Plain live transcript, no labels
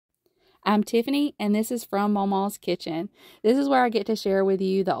I'm Tiffany, and this is from Mamaw's Kitchen. This is where I get to share with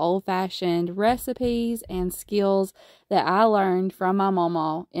you the old-fashioned recipes and skills that I learned from my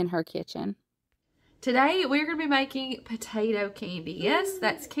Mamaw in her kitchen. Today, we're going to be making potato candy. Yes,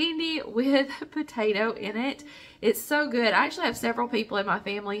 that's candy with potato in it. It's so good. I actually have several people in my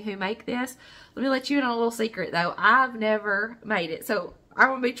family who make this. Let me let you in on a little secret, though. I've never made it, so I'm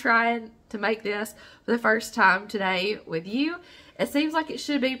going to be trying to make this for the first time today with you. It seems like it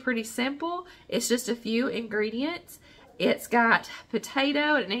should be pretty simple. It's just a few ingredients. It's got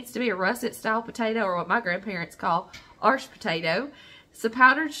potato, and it needs to be a russet style potato, or what my grandparents call arch potato, some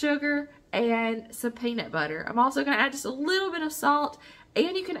powdered sugar, and some peanut butter. I'm also going to add just a little bit of salt,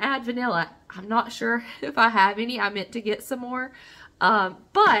 and you can add vanilla. I'm not sure if I have any. I meant to get some more.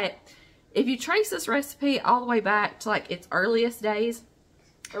 But if you trace this recipe all the way back to like its earliest days,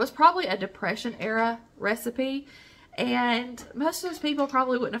 it was probably a Depression era recipe. And most of those people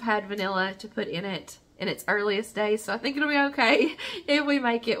probably wouldn't have had vanilla to put in it in its earliest days. So I think it'll be okay if we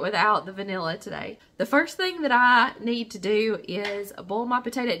make it without the vanilla today. The first thing that I need to do is boil my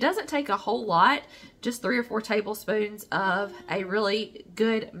potato. It doesn't take a whole lot, just 3 or 4 tablespoons of a really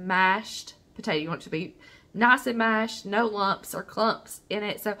good mashed potato. You want it to be nice and mashed, no lumps or clumps in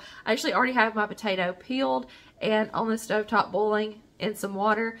it. So I actually already have my potato peeled and on the stovetop boiling in some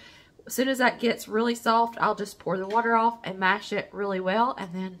water. As soon as that gets really soft, I'll just pour the water off and mash it really well,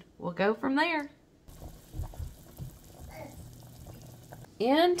 and then we'll go from there.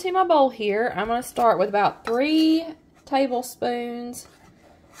 Into my bowl here, I'm going to start with about 3 tablespoons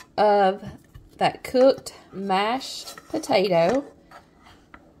of that cooked mashed potato.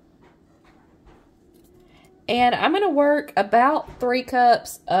 And I'm going to work about 3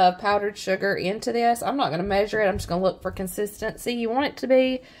 cups of powdered sugar into this. I'm not going to measure it. I'm just going to look for consistency. You want it to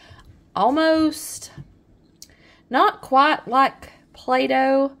be almost, not quite like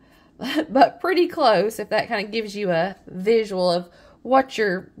Play-Doh, but pretty close, if that kind of gives you a visual of what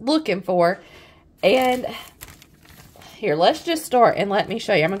you're looking for. And here, let's just start and let me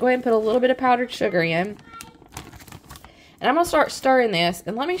show you. I'm going to go ahead and put a little bit of powdered sugar in. And I'm going to start stirring this,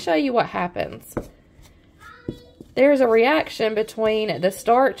 and let me show you what happens. There's a reaction between the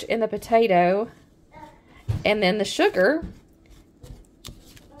starch in the potato and then the sugar,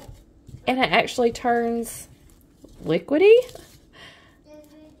 and it actually turns liquidy.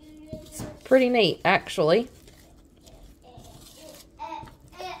 It's pretty neat, actually.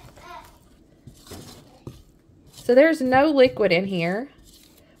 So there's no liquid in here.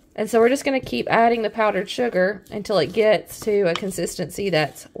 And so we're just going to keep adding the powdered sugar until it gets to a consistency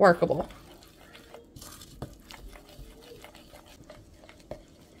that's workable.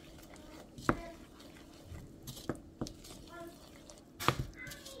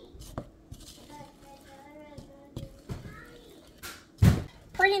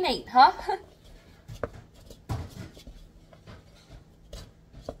 Pretty neat, huh?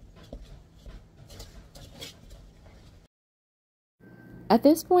 At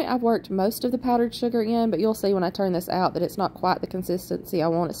this point, I've worked most of the powdered sugar in, but you'll see when I turn this out that it's not quite the consistency I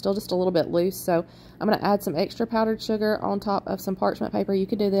want. It's still just a little bit loose, so I'm going to add some extra powdered sugar on top of some parchment paper. You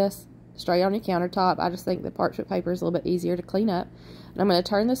could do this straight on your countertop. I just think the parchment paper is a little bit easier to clean up. And I'm going to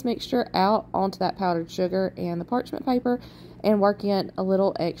turn this mixture out onto that powdered sugar and the parchment paper and work in a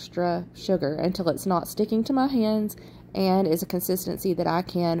little extra sugar until it's not sticking to my hands and is a consistency that I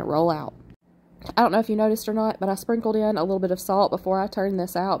can roll out. I don't know if you noticed or not, but I sprinkled in a little bit of salt before I turned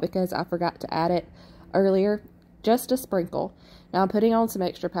this out because I forgot to add it earlier. Just a sprinkle. Now I'm putting on some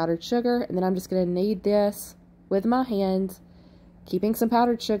extra powdered sugar, and then I'm just going to knead this with my hands, keeping some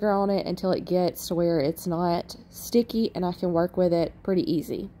powdered sugar on it until it gets to where it's not sticky and I can work with it pretty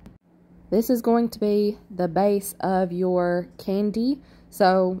easy. This is going to be the base of your candy,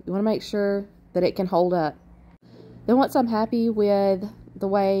 so you want to make sure that it can hold up. Then once I'm happy with the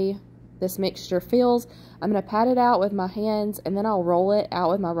way this mixture feels, I'm going to pat it out with my hands, and then I'll roll it out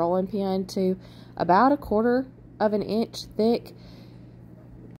with my rolling pin to about 1/4 of an inch thick.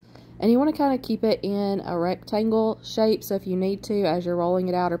 And you want to kind of keep it in a rectangle shape, so if you need to, as you're rolling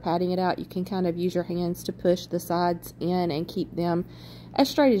it out or patting it out, you can kind of use your hands to push the sides in and keep them as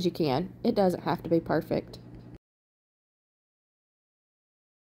straight as you can. It doesn't have to be perfect.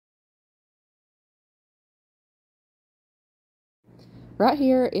 Right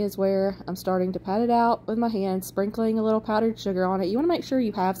here is where I'm starting to pat it out with my hands, sprinkling a little powdered sugar on it. You want to make sure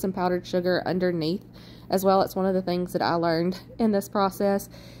you have some powdered sugar underneath as well. It's one of the things that I learned in this process.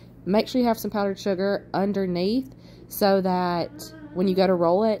 Make sure you have some powdered sugar underneath so that when you go to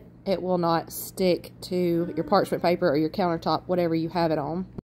roll it, it will not stick to your parchment paper or your countertop, whatever you have it on.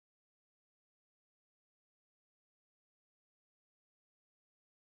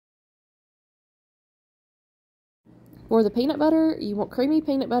 For the peanut butter, you want creamy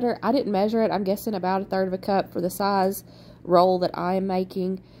peanut butter. I didn't measure it. I'm guessing about 1/3 cup for the size roll that I am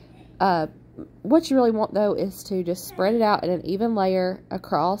making. What you really want, though, is to just spread it out in an even layer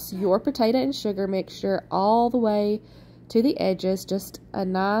across your potato and sugar mixture all the way to the edges. Just a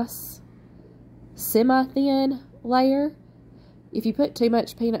nice semi-thin layer. If you put too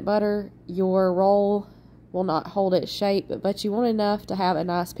much peanut butter, your roll will not hold its shape, but you want enough to have a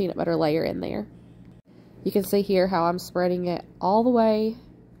nice peanut butter layer in there. You can see here how I'm spreading it all the way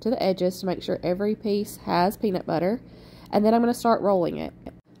to the edges to make sure every piece has peanut butter. And then I'm going to start rolling it.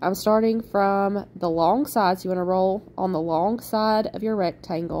 I'm starting from the long sides. You want to roll on the long side of your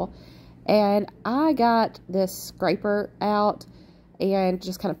rectangle. And I got this scraper out and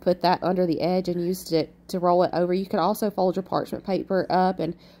just kind of put that under the edge and used it to roll it over. You can also fold your parchment paper up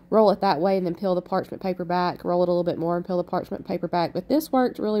and roll it that way and then peel the parchment paper back, roll it a little bit more and peel the parchment paper back. But this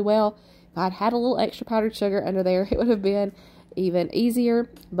worked really well. If I'd had a little extra powdered sugar under there, it would have been even easier.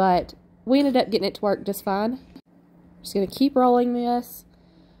 But we ended up getting it to work just fine. Just going to keep rolling this.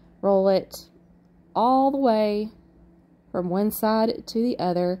 Roll it all the way from one side to the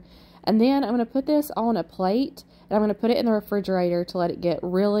other. And then I'm going to put this on a plate and I'm going to put it in the refrigerator to let it get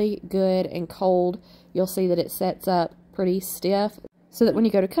really good and cold. You'll see that it sets up pretty stiff so that when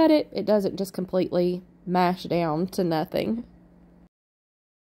you go to cut it, it doesn't just completely mash down to nothing.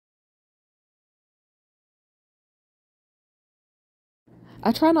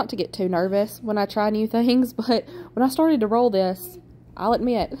 I try not to get too nervous when I try new things, but when I started to roll this, I'll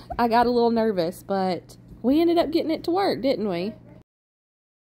admit, I got a little nervous, but we ended up getting it to work, didn't we?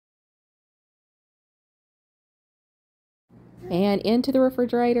 And into the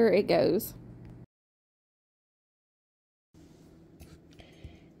refrigerator it goes.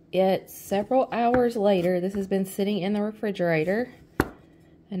 It's several hours later. This has been sitting in the refrigerator.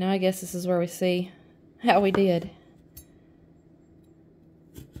 And now I guess this is where we see how we did.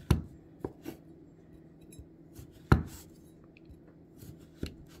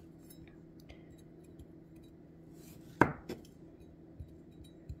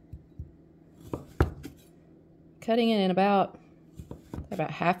 Cutting it in about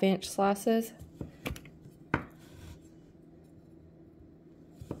 1/2-inch slices.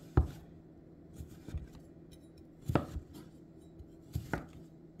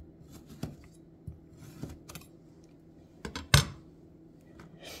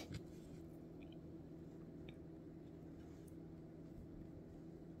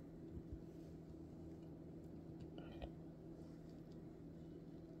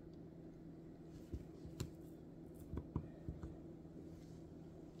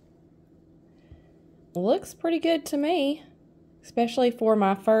 Looks pretty good to me, especially for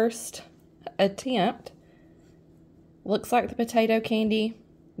my first attempt. Looks like the potato candy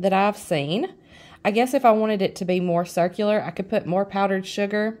that I've seen. I guess if I wanted it to be more circular, I could put more powdered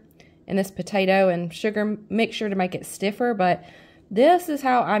sugar in this potato and sugar mixture to make it stiffer, but this is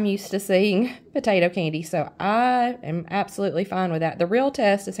how I'm used to seeing potato candy, so I am absolutely fine with that. The real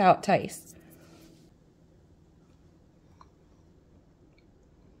test is how it tastes.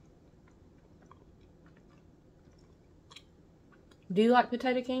 Do you like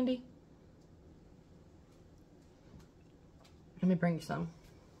potato candy? Let me bring you some.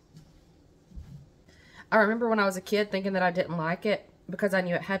 I remember when I was a kid thinking that I didn't like it because I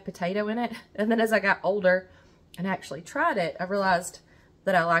knew it had potato in it. And then as I got older and actually tried it, I realized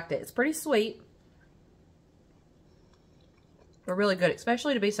that I liked it. It's pretty sweet, but really good,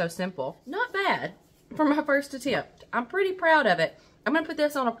 especially to be so simple. Not bad for my first attempt. I'm pretty proud of it. I'm going to put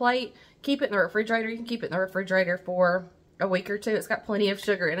this on a plate, keep it in the refrigerator. You can keep it in the refrigerator for a week or two. It's got plenty of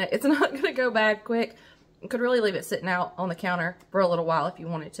sugar in it. It's not going to go bad quick. You could really leave it sitting out on the counter for a little while if you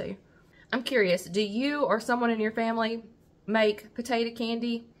wanted to. I'm curious, do you or someone in your family make potato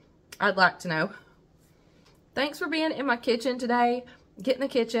candy? I'd like to know. Thanks for being in my kitchen today. Get in the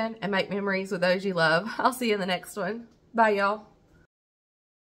kitchen and make memories with those you love. I'll see you in the next one. Bye, y'all.